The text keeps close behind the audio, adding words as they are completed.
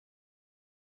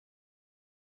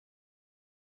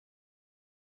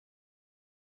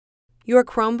Your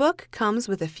Chromebook comes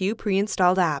with a few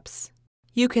pre-installed apps.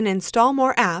 You can install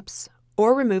more apps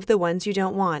or remove the ones you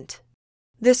don't want.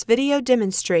 This video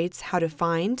demonstrates how to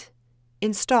find,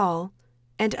 install,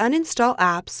 and uninstall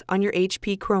apps on your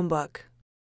HP Chromebook.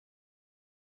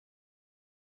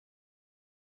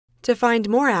 To find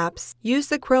more apps, use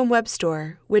the Chrome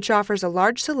Webstore, which offers a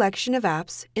large selection of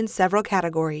apps in several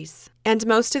categories, and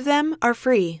most of them are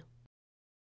free.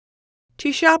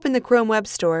 To shop in the Chrome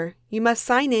Webstore, you must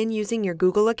sign in using your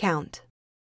Google account.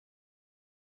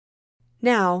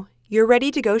 Now, you're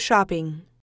ready to go shopping.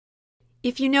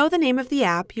 If you know the name of the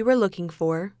app you are looking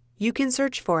for, you can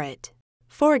search for it.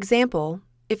 For example,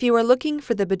 if you are looking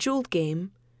for the Bejeweled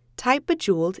game, type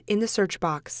Bejeweled in the search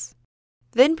box.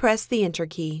 Then press the Enter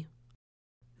key.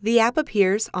 The app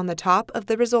appears on the top of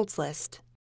the results list.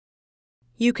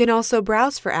 You can also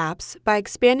browse for apps by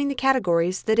expanding the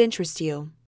categories that interest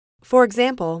you. For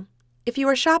example, if you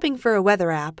are shopping for a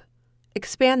weather app,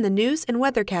 expand the News and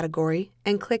Weather category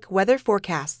and click Weather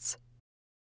Forecasts.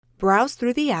 Browse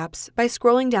through the apps by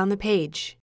scrolling down the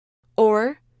page.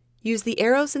 Or, use the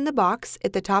arrows in the box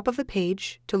at the top of the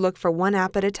page to look for one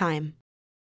app at a time.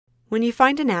 When you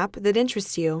find an app that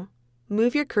interests you,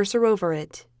 move your cursor over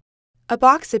it. A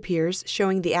box appears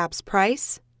showing the app's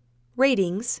price,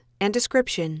 ratings, and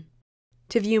description.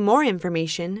 To view more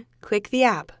information, click the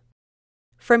app.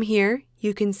 From here,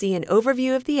 you can see an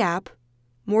overview of the app,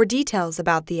 more details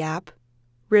about the app,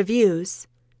 reviews,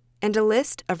 and a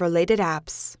list of related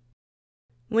apps.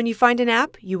 When you find an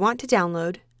app you want to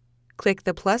download, click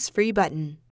the plus free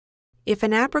button. If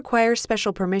an app requires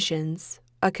special permissions,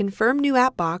 a Confirm New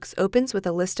App box opens with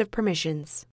a list of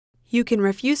permissions. You can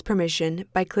refuse permission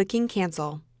by clicking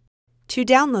Cancel. To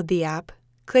download the app,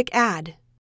 click Add.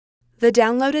 The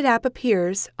downloaded app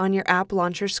appears on your app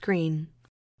launcher screen.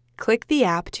 Click the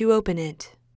app to open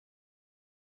it.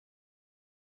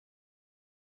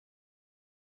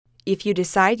 If you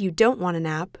decide you don't want an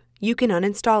app, you can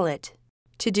uninstall it.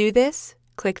 To do this,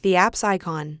 click the app's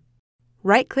icon.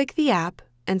 Right-click the app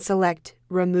and select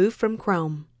Remove from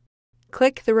Chrome.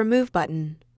 Click the Remove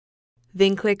button.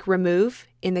 Then click Remove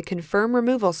in the Confirm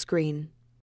Removal screen.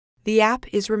 The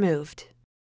app is removed.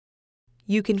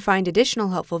 You can find additional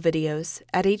helpful videos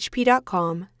at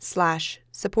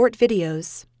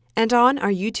hp.com/supportvideos and on our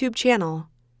YouTube channel,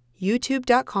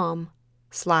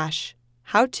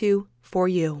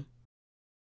 youtube.com/howto4u.